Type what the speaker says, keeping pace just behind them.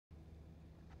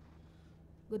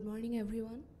Good morning,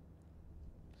 everyone.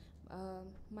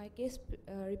 My case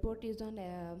report is on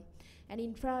an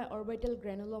infraorbital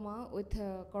granuloma with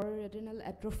chorioretinal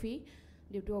atrophy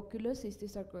due to ocular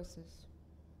cysticercosis.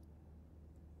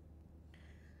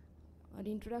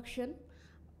 The introduction.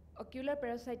 Ocular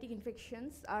parasitic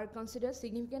infections are considered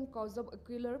significant cause of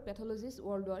ocular pathologies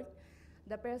worldwide.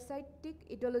 The parasitic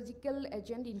etiological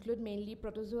agent include mainly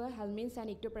protozoa, helminths, and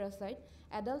ectoparasite.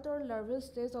 Adult or larval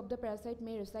stage of the parasite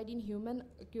may reside in human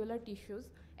ocular tissues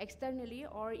externally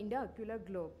or in the ocular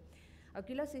globe.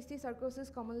 Ocular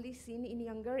cysticercosis commonly seen in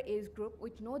younger age group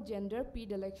with no gender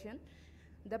predilection.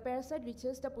 The parasite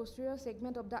reaches the posterior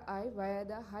segment of the eye via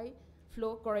the high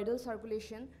flow choroidal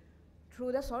circulation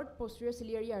through the short posterior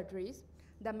ciliary arteries.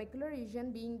 The macular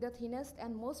region being the thinnest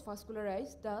and most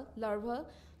vascularized, the larva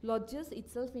lodges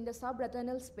itself in the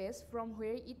subretinal space from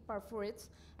where it perforates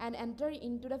and enters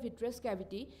into the vitreous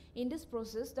cavity. In this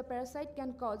process, the parasite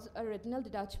can cause a retinal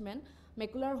detachment,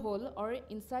 macular hole, or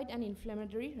incite an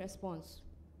inflammatory response.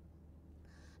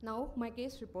 Now, my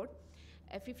case report.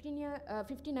 A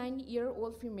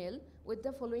 59-year-old female with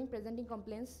the following presenting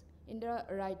complaints in the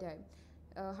right eye.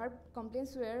 Her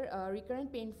complaints were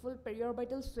recurrent painful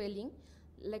periorbital swelling,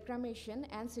 lacrimation,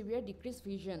 and severe decreased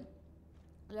vision.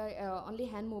 Only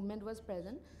hand movement was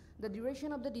present. The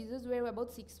duration of the disease were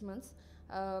about 6 months.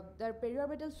 The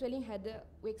periorbital swelling had a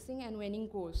waxing and waning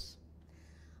course.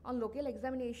 On local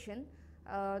examination,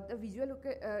 the visual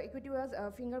acuity was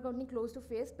finger counting close to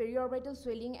face. Periorbital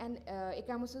swelling and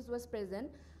ecchymosis was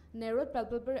present. Narrowed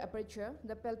palpebral aperture.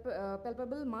 The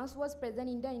palpable mass was present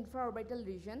in the infraorbital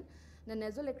region. The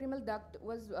nasolacrimal duct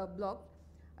was blocked.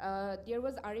 There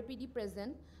was RAPD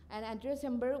present, and anterior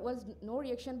chamber was no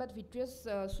reaction, but vitreous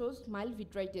shows mild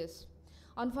vitritis.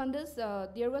 On fundus,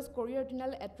 there was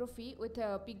chorioretinal atrophy with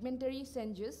pigmentary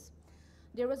changes.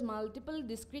 There was multiple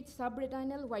discrete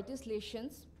subretinal whitish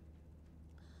lesions.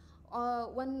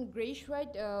 One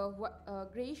grayish-white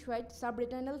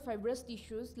subretinal fibrous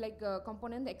tissues like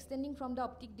component extending from the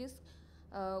optic disc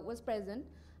was present,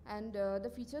 and the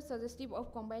features suggestive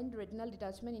of combined retinal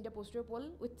detachment in the posterior pole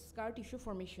with scar tissue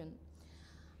formation.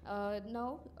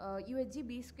 Now, UHG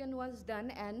B scan was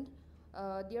done, and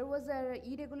there was a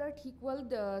irregular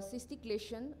thick-walled cystic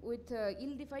lesion with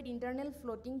ill-defined internal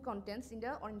floating contents in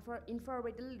the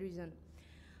infraorbital region.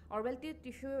 Orbital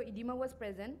tissue edema was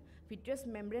present, vitreous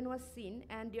membrane was seen,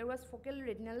 and there was focal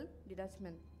retinal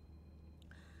detachment.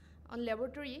 On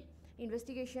laboratory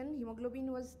investigation,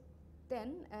 hemoglobin was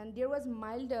 10, and there was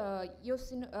mild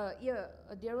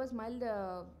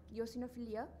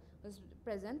eosinophilia was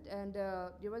present, and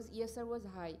there was ESR was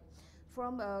high.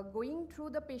 From going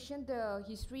through the patient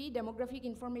history, demographic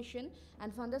information,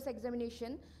 and fundus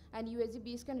examination, and UHG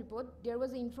B scan report, there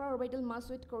was an infraorbital mass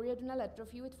with chorioretinal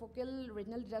atrophy with focal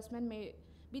retinal detachment may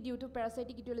be due to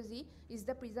parasitic etiology is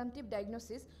the presumptive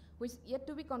diagnosis, which yet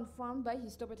to be confirmed by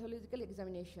histopathological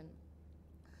examination.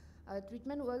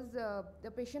 Treatment was,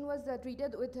 the patient was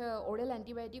treated with oral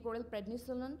antibiotic, oral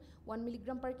prednisolone, 1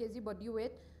 mg per kg body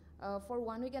weight for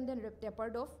 1 week and then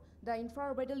tapered off. The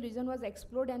infraorbital region was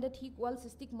explored and the thick wall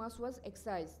cystic mass was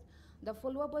excised. The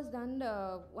follow-up was done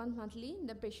 1 monthly.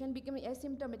 The patient became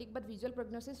asymptomatic, but visual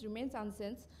prognosis remains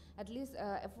unchanged at least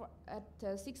at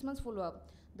 6 months follow-up.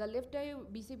 The left eye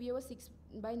BCVA was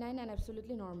 6/9 and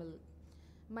absolutely normal.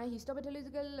 My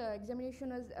histopathological examination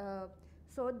was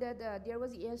showed that there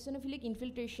was eosinophilic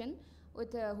infiltration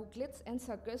with hooklets and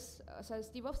circus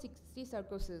suggestive of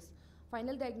cysticercosis.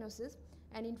 Final diagnosis: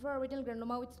 an infraorbital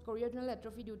granuloma with chorioretinal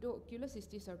atrophy due to ocular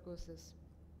cysticercosis.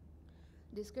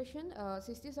 Discussion: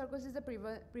 cysticercosis is a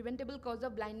preventable cause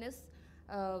of blindness.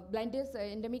 Blindness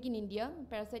endemic in India.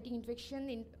 Parasitic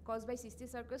infection caused by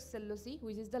cysticercosis cellulosae,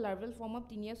 which is the larval form of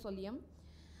Tinea solium.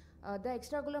 The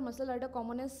extraocular muscle are the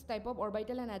commonest type of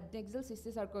orbital and adnexal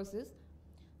cysticercosis.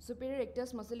 Superior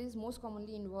rectus muscle is most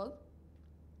commonly involved.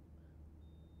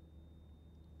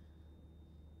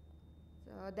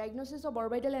 Diagnosis of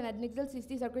orbital and adnexal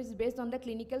cysticercosis is based on the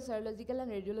clinical, serological,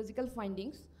 and radiological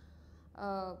findings.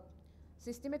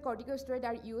 Systemic corticosteroids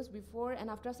are used before and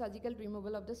after surgical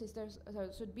removal of the cyst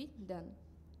should be done.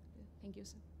 Thank you,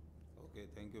 sir. Okay,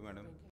 thank you, madam.